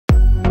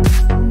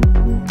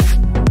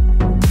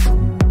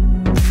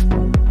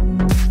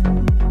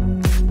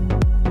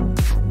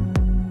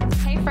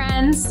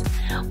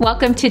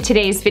Welcome to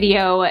today's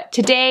video.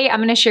 Today I'm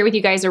going to share with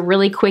you guys a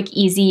really quick,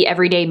 easy,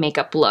 everyday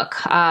makeup look.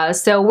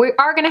 So we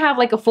are going to have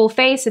like a full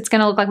face. It's going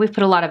to look like we've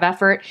put a lot of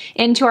effort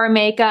into our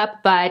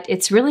makeup, but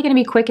it's really going to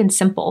be quick and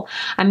simple.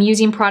 I'm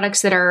using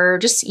products that are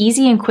just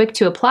easy and quick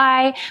to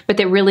apply, but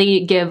that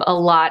really give a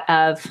lot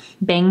of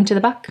bang to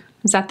the buck.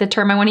 Is that the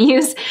term I want to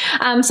use?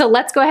 So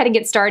let's go ahead and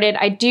get started.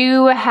 I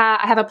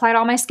have applied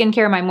all my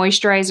skincare, my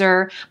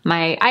moisturizer,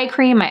 my eye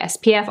cream, my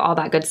SPF, all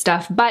that good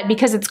stuff. But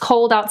because it's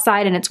cold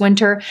outside and it's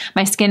winter,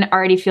 my skin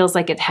already feels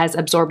like it has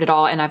absorbed it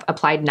all and I've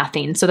applied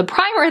nothing. So the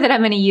primer that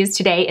I'm going to use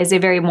today is a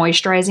very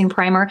moisturizing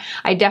primer.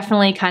 I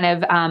definitely kind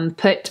of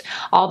put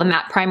all the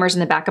matte primers in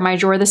the back of my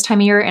drawer this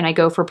time of year, and I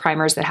go for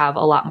primers that have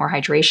a lot more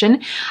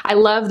hydration. I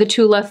love the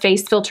TULA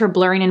Face Filter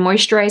Blurring and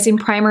Moisturizing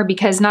Primer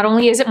because not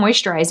only is it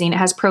moisturizing, it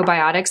has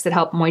probiotics that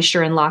help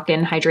moisture and lock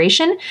in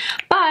hydration,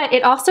 but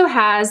it also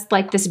has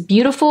like this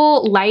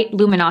beautiful light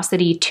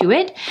luminosity to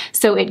it.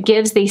 So it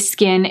gives the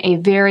skin a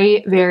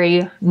very,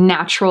 very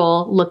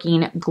natural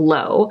looking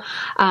glow.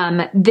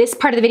 This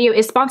part of the video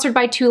is sponsored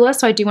by TULA,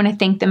 so I do want to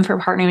thank them for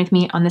partnering with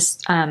me on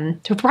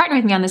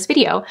this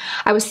video.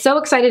 I was so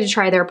excited to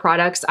try their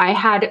products. I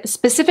had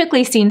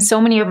specifically seen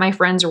so many of my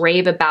friends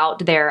rave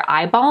about their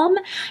eye balm.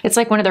 It's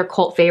like one of their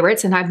cult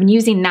favorites, and I've been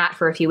using that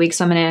for a few weeks,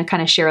 so I'm going to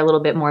kind of share a little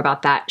bit more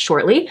about that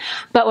shortly.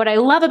 But what I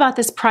love about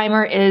this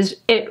primer is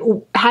it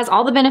has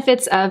all the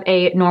benefits of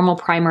a normal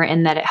primer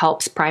in that it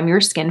helps prime your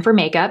skin for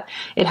makeup.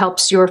 It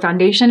helps your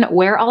foundation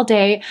wear all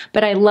day,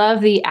 but I love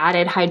the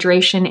added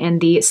hydration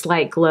and the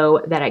slight glow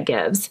that it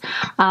gives.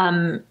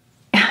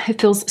 It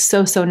feels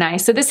so, so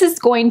nice. So this is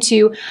going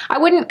to, I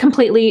wouldn't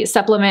completely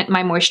supplement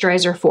my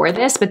moisturizer for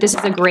this, but this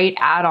is a great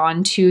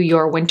add-on to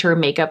your winter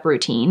makeup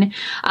routine.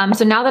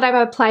 So now that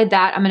I've applied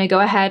that, I'm gonna go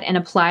ahead and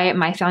apply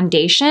my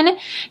foundation.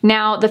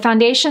 Now, the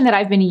foundation that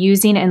I've been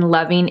using and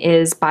loving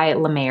is by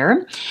La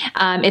Mer.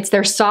 It's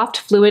their Soft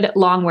Fluid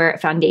Longwear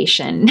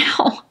Foundation.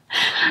 Now,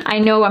 I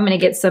know I'm gonna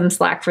get some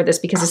slack for this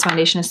because this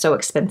foundation is so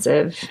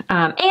expensive.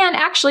 And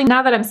actually,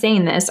 now that I'm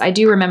saying this, I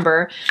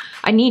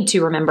need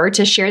to remember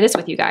to share this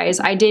with you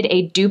guys. I did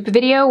a dupe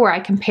video where I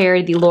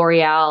compared the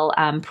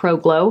L'Oreal Pro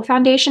Glow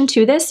foundation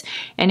to this,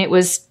 and it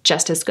was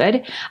just as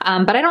good.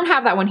 But I don't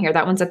have that one here.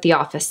 That one's at the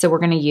office, so we're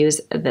gonna use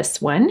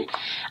this one.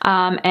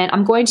 And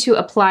I'm going to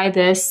apply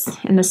this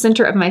in the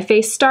center of my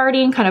face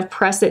starting, kind of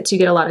press it to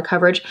get a lot of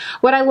coverage.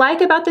 What I like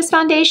about this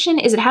foundation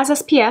is it has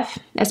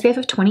SPF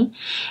of 20.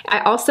 I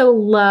also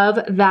love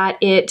that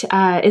it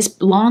is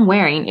long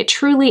wearing. It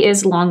truly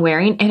is long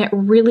wearing, and it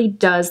really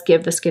does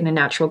give the skin a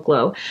natural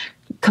glow.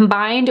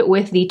 Combined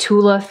with the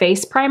TULA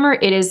face primer,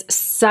 it is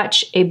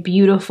such a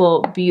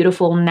beautiful,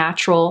 beautiful,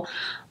 natural,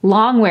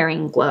 long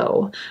wearing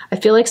glow. I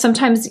feel like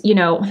sometimes, you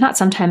know, not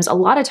sometimes, a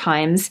lot of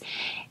times,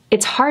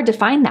 it's hard to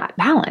find that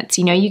balance.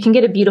 You know, you can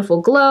get a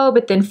beautiful glow,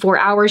 but then 4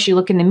 hours you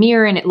look in the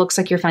mirror and it looks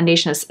like your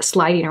foundation is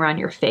sliding around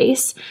your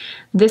face.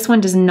 This one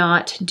does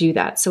not do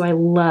that, so I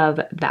love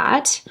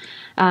that.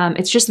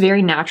 It's just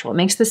very natural. It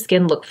makes the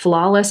skin look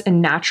flawless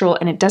and natural,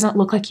 and it doesn't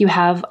look like you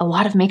have a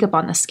lot of makeup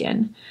on the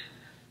skin.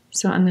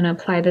 So I'm gonna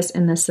apply this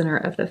in the center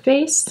of the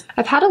face.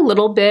 I've had a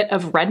little bit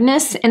of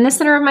redness in the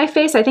center of my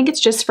face. I think it's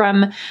just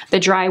from the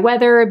dry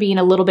weather, being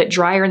a little bit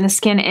drier in the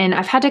skin, and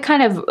I've had to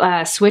kind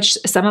of switch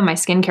some of my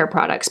skincare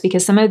products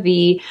because some of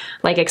the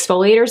like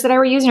exfoliators that I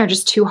were using are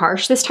just too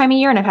harsh this time of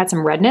year, and I've had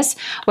some redness.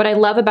 What I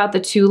love about the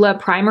TULA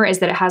primer is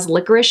that it has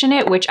licorice in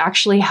it, which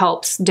actually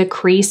helps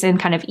decrease and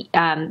kind of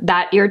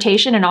that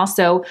irritation and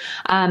also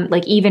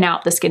like even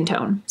out the skin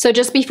tone. So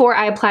just before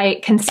I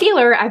apply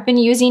concealer, I've been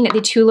using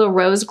the TULA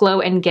Rose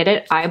Glow and Get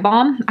It Eye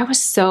Balm. I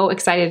was so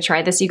excited to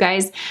try this, you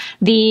guys.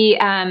 The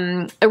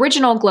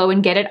original Glow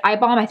and Get It Eye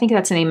Balm, I think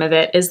that's the name of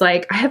it, is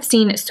like, I have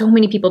seen so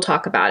many people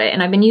talk about it,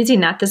 and I've been using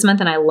that this month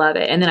and I love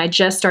it. And then I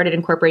just started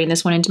incorporating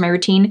this one into my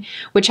routine,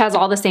 which has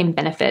all the same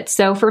benefits.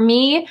 So for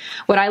me,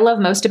 what I love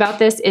most about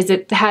this is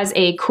it has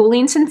a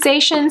cooling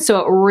sensation, so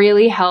it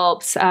really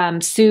helps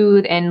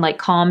soothe and like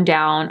calm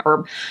down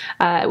or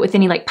with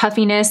any like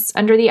puffiness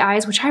under the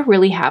eyes, which I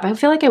really have. I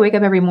feel like I wake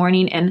up every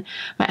morning and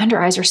my under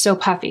eyes are so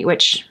puffy,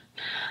 which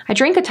I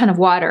drink a ton of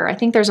water. I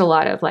think there's a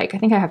lot of like, I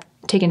think I have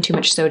taken too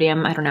much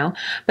sodium, I don't know.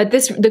 But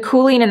the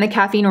cooling and the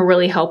caffeine will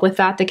really help with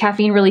that. The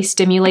caffeine really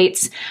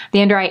stimulates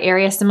the under eye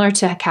area, similar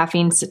to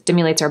caffeine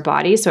stimulates our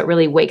body, so it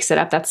really wakes it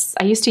up.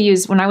 I used to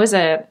use, when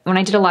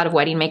I did a lot of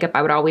wedding makeup,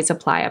 I would always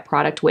apply a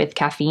product with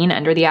caffeine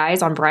under the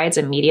eyes on brides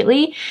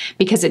immediately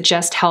because it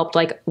just helped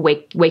like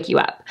wake you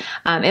up.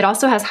 It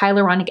also has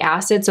hyaluronic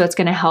acid, so it's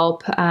gonna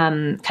help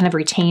kind of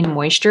retain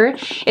moisture.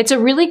 It's a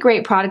really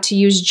great product to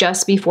use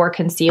just before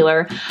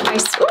concealer.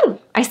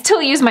 I I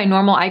still use my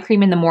normal eye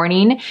cream in the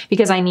morning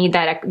because I need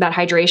that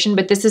hydration,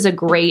 but this is a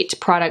great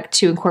product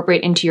to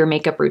incorporate into your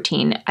makeup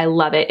routine. I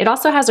love it. It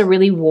also has a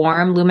really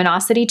warm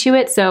luminosity to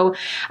it, so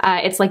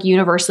it's like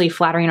universally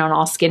flattering on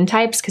all skin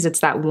types because it's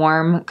that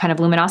warm kind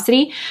of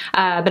luminosity,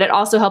 but it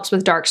also helps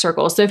with dark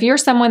circles. So if you're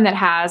someone that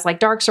has like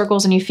dark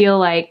circles and you feel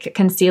like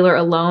concealer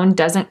alone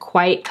doesn't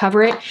quite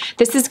cover it,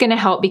 this is gonna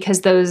help because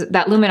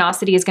that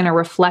luminosity is gonna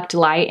reflect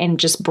light and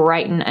just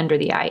brighten under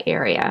the eye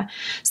area.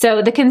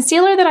 So the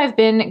concealer that I've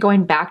been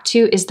going back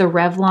to is the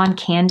Revlon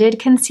Candid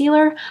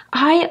Concealer.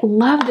 I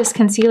love this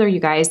concealer, you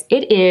guys.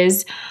 It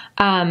is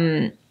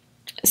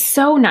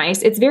so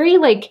nice. It's very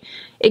like,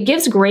 it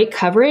gives great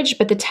coverage,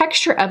 but the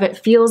texture of it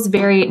feels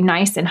very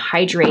nice and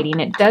hydrating.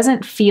 It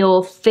doesn't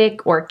feel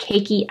thick or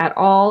cakey at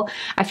all.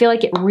 I feel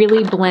like it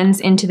really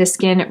blends into the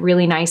skin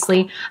really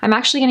nicely. I'm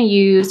actually gonna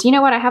use, you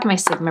know what, I have my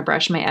Sigma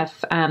brush, my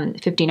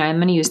F59. I'm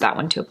gonna use that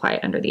one to apply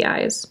it under the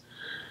eyes.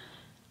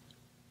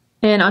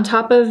 And on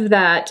top of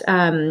that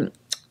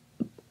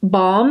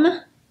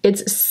balm,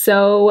 it's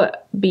so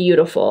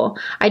beautiful.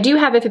 I do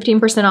have a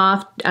 15%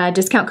 off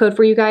discount code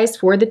for you guys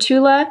for the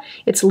TULA.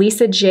 It's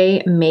Lisa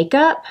J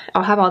Makeup.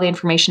 I'll have all the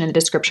information in the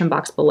description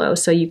box below,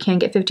 so you can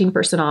get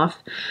 15% off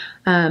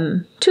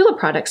TULA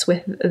products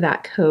with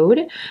that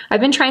code.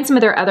 I've been trying some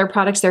of their other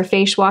products, their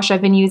face wash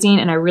I've been using,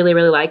 and I really,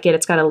 really like it.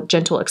 It's got a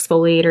gentle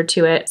exfoliator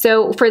to it.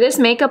 So for this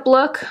makeup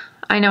look,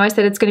 I know I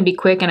said it's gonna be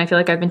quick and I feel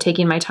like I've been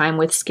taking my time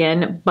with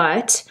skin,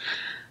 but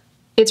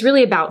it's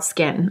really about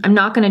skin. I'm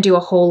not gonna do a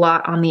whole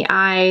lot on the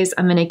eyes.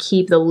 I'm gonna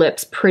keep the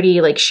lips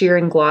pretty like sheer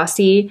and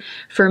glossy.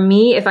 For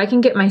me, if I can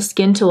get my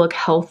skin to look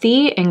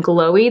healthy and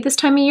glowy this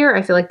time of year,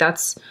 I feel like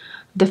that's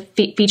the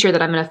feature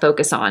that I'm gonna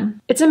focus on.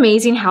 It's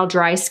amazing how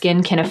dry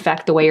skin can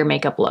affect the way your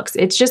makeup looks.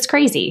 It's just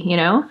crazy, you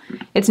know?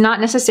 It's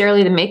not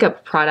necessarily the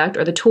makeup product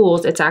or the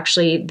tools, it's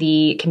actually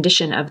the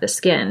condition of the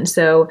skin.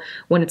 So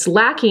when it's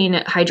lacking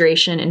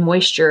hydration and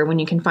moisture, when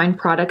you can find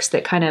products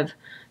that kind of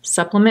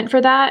supplement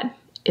for that,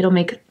 it'll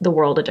make the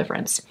world a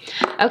difference.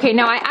 Okay,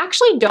 now I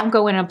actually don't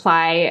go in and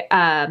apply,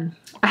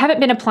 I haven't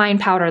been applying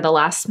powder the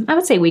last, I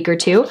would say, week or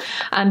two,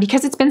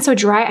 because it's been so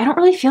dry. I don't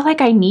really feel like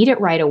I need it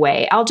right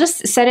away. I'll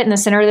just set it in the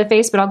center of the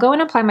face, but I'll go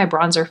and apply my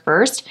bronzer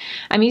first.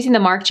 I'm using the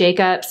Marc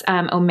Jacobs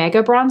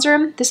Omega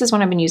bronzer. This is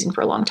one I've been using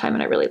for a long time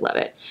and I really love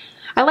it.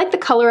 I like the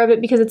color of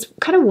it because it's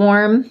kind of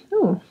warm.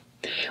 Ooh.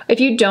 If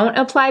you don't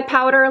apply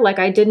powder, like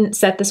I didn't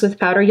set this with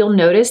powder, you'll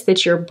notice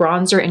that your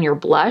bronzer and your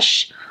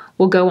blush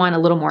will go on a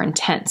little more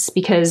intense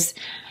because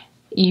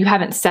you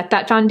haven't set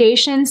that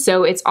foundation.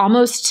 So it's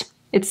almost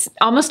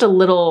a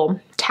little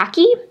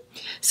tacky.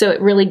 So it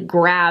really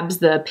grabs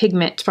the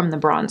pigment from the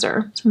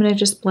bronzer. So I'm gonna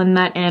just blend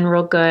that in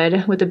real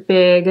good with a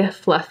big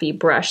fluffy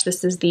brush.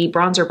 This is the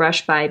bronzer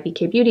brush by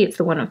BK Beauty. It's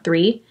the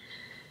 103.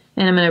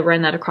 And I'm gonna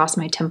run that across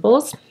my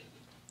temples.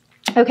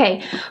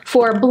 Okay,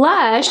 for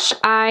blush,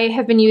 I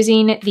have been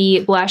using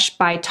the blush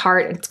by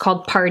Tarte. It's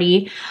called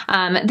Party.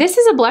 This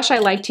is a blush I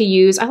like to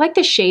use. I like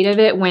the shade of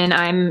it when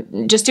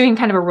I'm just doing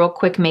kind of a real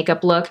quick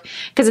makeup look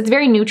because it's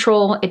very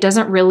neutral. It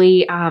doesn't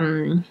really,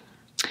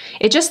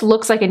 it just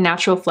looks like a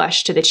natural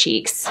flush to the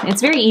cheeks.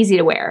 It's very easy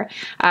to wear.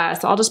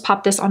 So I'll just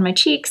pop this on my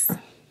cheeks a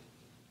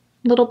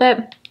little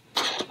bit.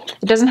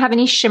 It doesn't have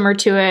any shimmer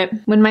to it.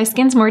 When my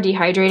skin's more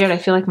dehydrated, I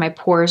feel like my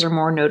pores are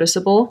more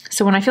noticeable.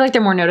 So when I feel like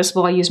they're more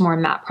noticeable, I use more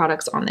matte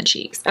products on the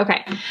cheeks.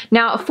 Okay,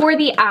 now for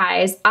the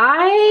eyes,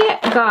 I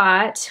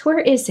got, where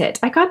is it?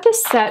 I got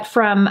this set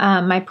from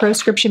my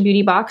Proscription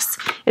Beauty box.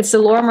 It's the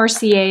Laura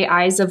Mercier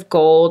Eyes of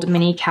Gold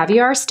mini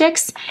caviar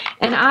sticks,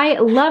 and I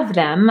love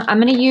them. I'm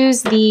gonna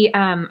use the,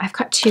 I've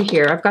got two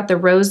here. I've got the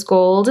rose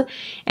gold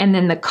and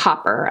then the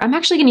copper. I'm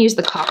actually gonna use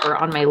the copper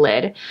on my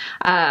lid.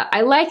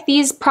 I like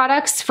these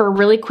products for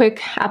really quick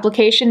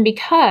application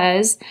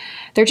because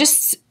they're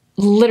just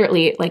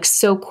literally like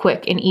so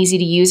quick and easy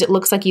to use. It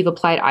looks like you've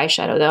applied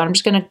eyeshadow though. I'm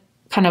just gonna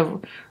kind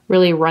of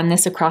really run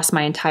this across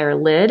my entire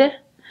lid.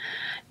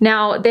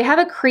 Now they have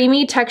a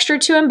creamy texture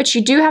to them, but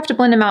you do have to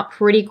blend them out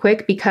pretty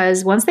quick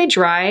because once they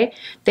dry,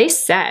 they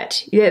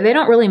set. They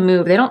don't really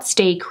move, they don't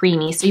stay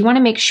creamy. So you wanna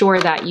make sure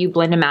that you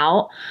blend them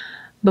out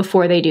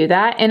before they do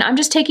that. And I'm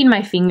just taking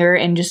my finger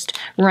and just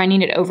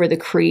running it over the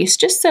crease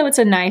just so it's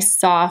a nice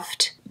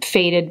soft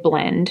faded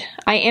blend.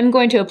 I am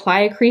going to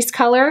apply a crease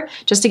color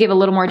just to give a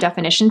little more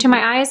definition to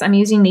my eyes. I'm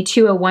using the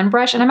 201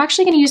 brush and I'm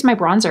actually going to use my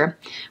bronzer.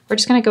 We're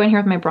just going to go in here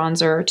with my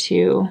bronzer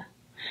to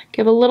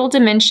give a little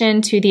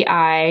dimension to the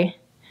eye.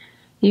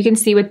 You can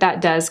see what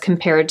that does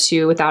compared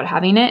to without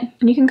having it.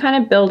 And you can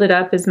kind of build it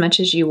up as much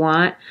as you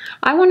want.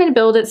 I wanted to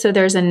build it so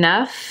there's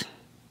enough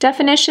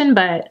definition,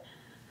 but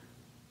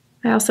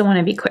I also want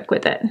to be quick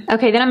with it.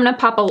 Okay, then I'm going to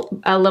pop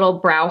a little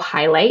brow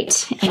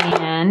highlight,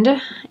 and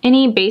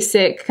any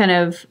basic kind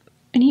of,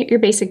 your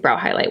basic brow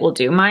highlight will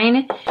do.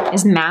 Mine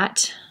is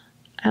matte.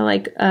 I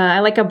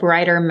like a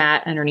brighter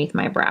matte underneath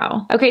my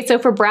brow. Okay, so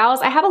for brows,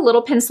 I have a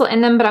little pencil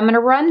in them, but I'm going to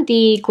run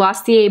the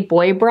Glossier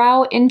Boy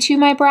Brow into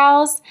my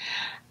brows.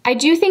 I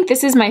do think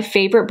this is my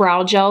favorite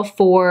brow gel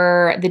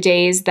for the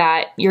days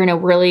that you're in a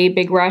really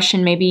big rush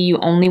and maybe you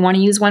only want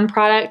to use one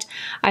product.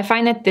 I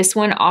find that this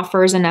one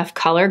offers enough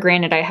color,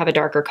 granted I have a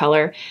darker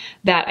color,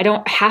 that I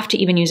don't have to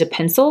even use a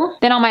pencil.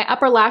 Then on my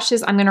upper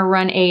lashes, I'm gonna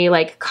run a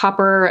like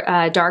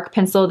copper dark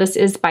pencil. This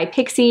is by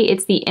Pixi.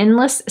 It's the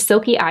Endless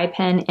Silky Eye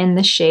Pen in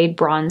the shade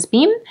Bronze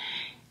Beam.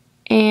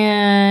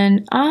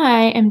 And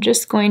I am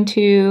just going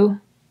to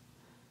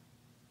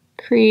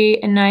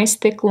create a nice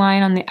thick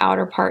line on the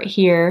outer part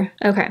here.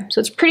 Okay,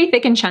 so it's pretty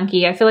thick and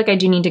chunky. I feel like I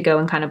do need to go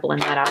and kind of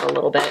blend that out a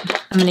little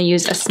bit. I'm gonna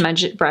use a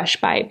smudge brush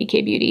by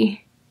BK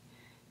Beauty.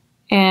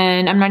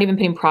 And I'm not even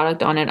putting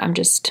product on it. I'm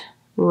just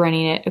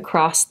running it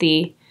across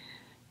the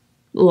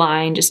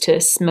line just to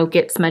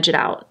smudge it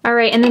out. All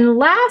right, and then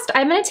last,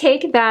 I'm gonna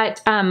take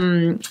that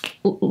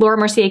Laura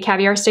Mercier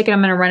Caviar Stick and I'm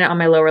gonna run it on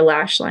my lower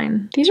lash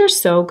line. These are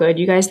so good,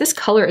 you guys. This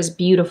color is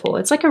beautiful.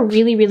 It's like a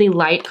really, really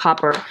light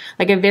copper,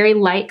 like a very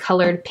light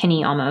colored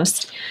penny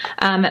almost.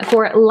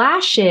 For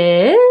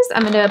lashes,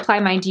 I'm gonna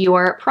apply my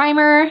Dior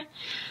primer.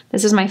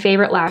 This is my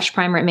favorite lash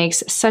primer. It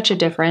makes such a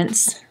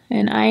difference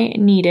and I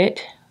need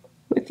it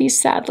with these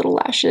sad little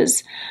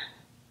lashes.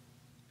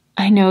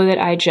 I know that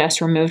I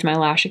just removed my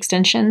lash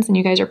extensions and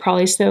you guys are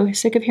probably so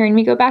sick of hearing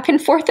me go back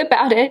and forth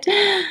about it,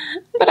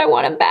 but I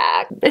want them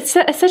back. It's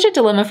such a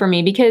dilemma for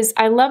me because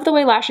I love the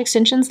way lash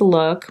extensions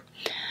look.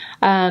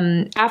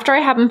 After I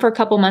have them for a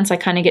couple months, I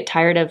kind of get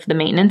tired of the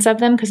maintenance of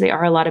them because they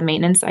are a lot of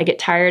maintenance. I get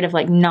tired of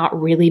like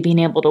not really being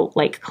able to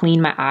like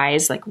clean my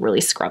eyes, like really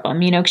scrub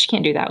them, you know, because you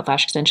can't do that with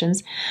lash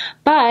extensions.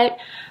 But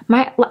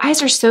my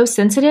eyes are so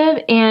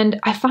sensitive and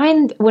I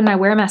find when I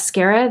wear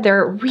mascara,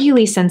 they're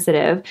really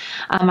sensitive.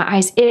 My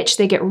eyes itch,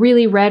 they get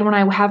really red when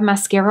I have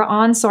mascara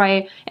on. So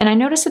I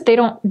notice that they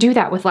don't do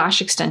that with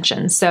lash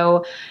extensions.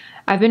 So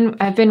I've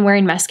been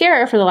wearing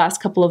mascara for the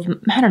last couple of,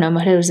 I don't know,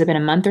 what has it been,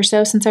 a month or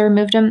so since I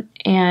removed them,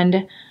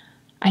 and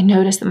I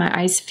noticed that my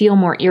eyes feel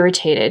more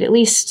irritated. At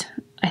least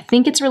I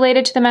think it's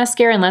related to the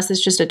mascara, unless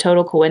it's just a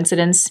total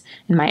coincidence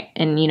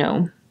and you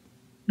know,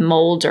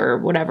 mold or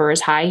whatever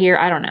is high here.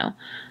 I don't know.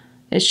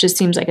 It just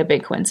seems like a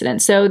big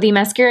coincidence. So the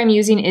mascara I'm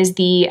using is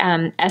the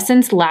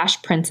Essence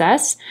Lash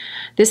Princess.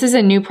 This is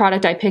a new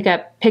product I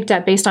picked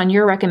up based on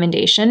your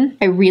recommendation.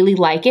 I really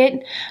like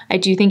it. I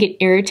do think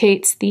it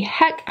irritates the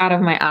heck out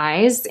of my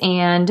eyes.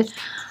 And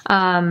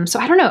so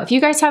I don't know, if you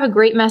guys have a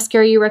great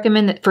mascara you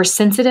recommend that for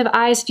sensitive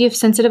eyes, if you have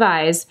sensitive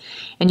eyes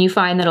and you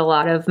find that a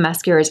lot of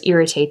mascaras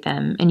irritate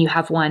them and you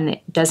have one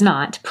that does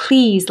not,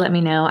 please let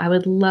me know. I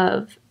would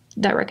love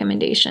that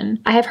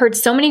recommendation. I have heard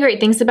so many great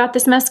things about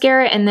this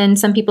mascara, and then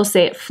some people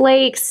say it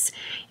flakes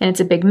and it's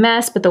a big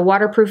mess, but the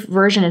waterproof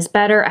version is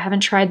better. I haven't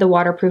tried the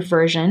waterproof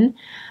version.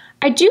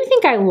 I do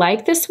think I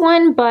like this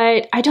one,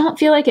 but I don't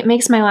feel like it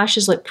makes my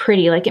lashes look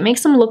pretty. Like it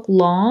makes them look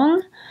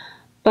long,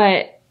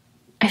 but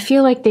I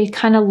feel like they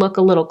kind of look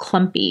a little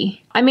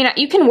clumpy. I mean,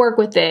 you can work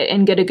with it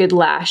and get a good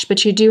lash,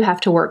 but you do have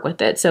to work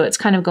with it. So it's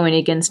kind of going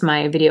against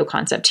my video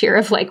concept here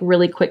of like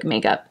really quick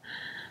makeup.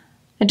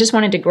 I just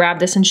wanted to grab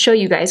this and show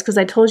you guys because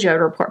I told you I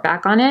would report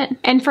back on it.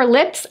 And for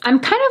lips,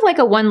 I'm kind of like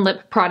a one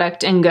lip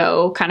product and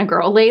go kind of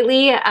girl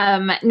lately.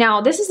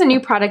 Now this is a new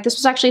product. This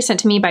was actually sent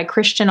to me by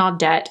Christian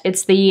Audette.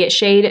 It's the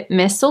shade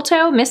Miss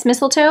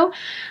Mistletoe.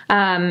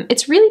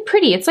 It's really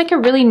pretty. It's like a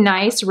really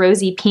nice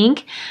rosy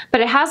pink, but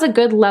it has a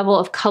good level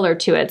of color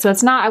to it. So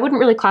it's not, I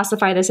wouldn't really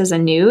classify this as a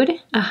nude.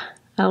 I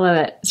love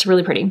it. It's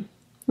really pretty.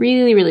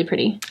 Really, really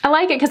pretty. I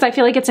like it because I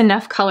feel like it's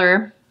enough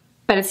color,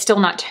 but it's still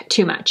not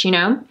too much, you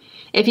know?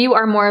 If you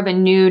are more of a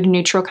nude,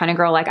 neutral kind of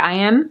girl like I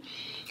am,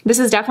 this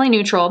is definitely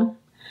neutral,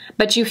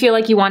 but you feel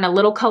like you want a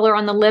little color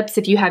on the lips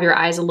if you have your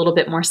eyes a little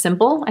bit more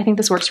simple. I think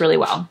this works really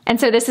well.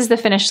 And so this is the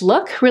finished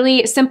look.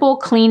 Really simple,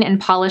 clean,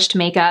 and polished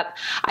makeup.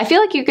 I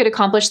feel like you could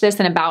accomplish this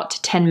in about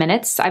 10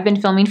 minutes. I've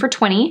been filming for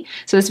 20,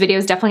 so this video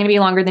is definitely gonna be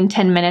longer than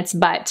 10 minutes,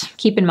 but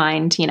keep in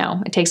mind, you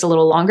know, it takes a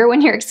little longer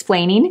when you're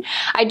explaining.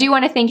 I do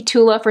wanna thank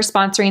TULA for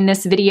sponsoring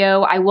this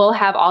video. I will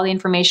have all the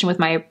information with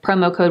my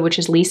promo code, which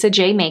is Lisa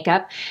J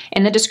Makeup,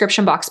 in the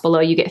description box below.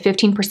 You get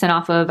 15%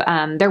 off of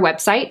their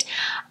website.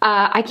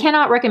 I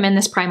cannot recommend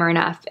this primer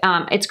enough.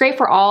 It's great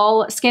for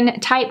all skin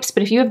types,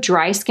 but if you have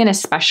dry skin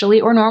especially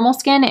or normal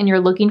skin and you're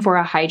looking for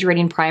a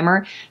hydrating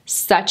primer,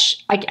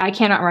 I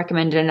cannot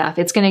recommend it enough.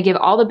 It's gonna give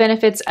all the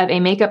benefits of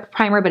a makeup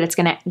primer, but it's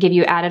gonna give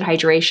you added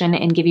hydration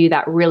and give you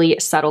that really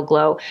subtle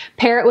glow.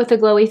 Pair it with a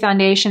glowy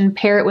foundation,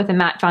 pair it with a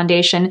matte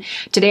foundation.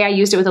 Today I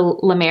used it with a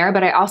La Mer,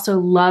 but I also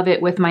love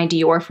it with my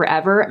Dior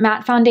Forever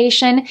matte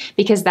foundation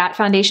because that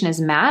foundation is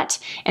matte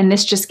and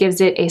this just gives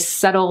it a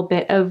subtle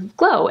bit of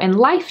glow and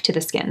life to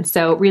the skin.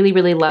 So really,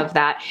 really love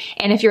that.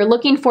 And if you're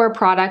looking for a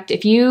product,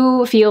 if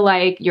you feel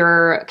like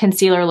your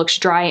concealer looks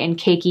dry and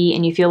cakey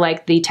and you feel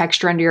like the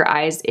texture under your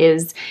eyes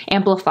is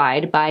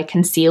amplified by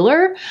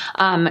concealer,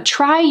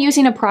 try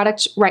using a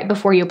product right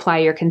before you apply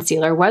your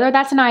concealer, whether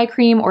that's an eye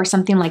cream or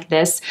something like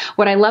this.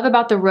 What I love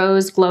about the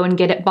Rose Glow and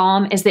Get It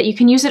Balm is that you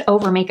can use it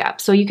over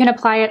makeup. So you can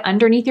apply it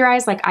underneath your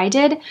eyes like I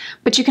did,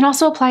 but you can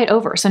also apply it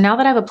over. So now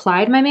that I've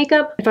applied my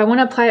makeup, if I want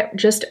to apply it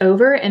just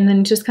over and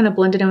then just kind of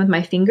blend it in with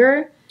my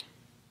finger,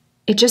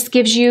 it just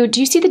gives you, do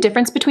you see the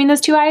difference between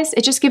those two eyes?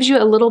 It just gives you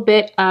a little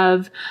bit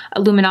of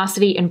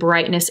luminosity and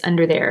brightness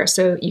under there.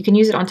 So you can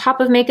use it on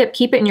top of makeup,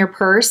 keep it in your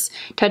purse,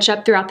 touch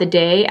up throughout the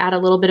day, add a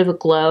little bit of a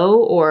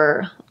glow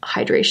or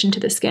hydration to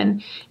the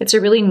skin. It's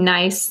a really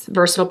nice,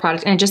 versatile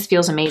product, and it just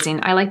feels amazing.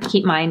 I like to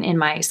keep mine in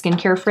my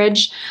skincare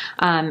fridge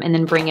and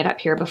then bring it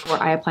up here before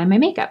I apply my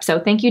makeup. So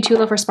thank you,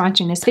 TULA, for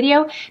sponsoring this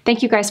video.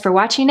 Thank you guys for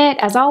watching it.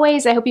 As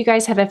always, I hope you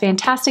guys have a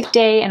fantastic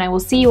day, and I will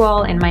see you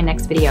all in my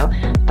next video.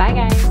 Bye,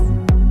 guys.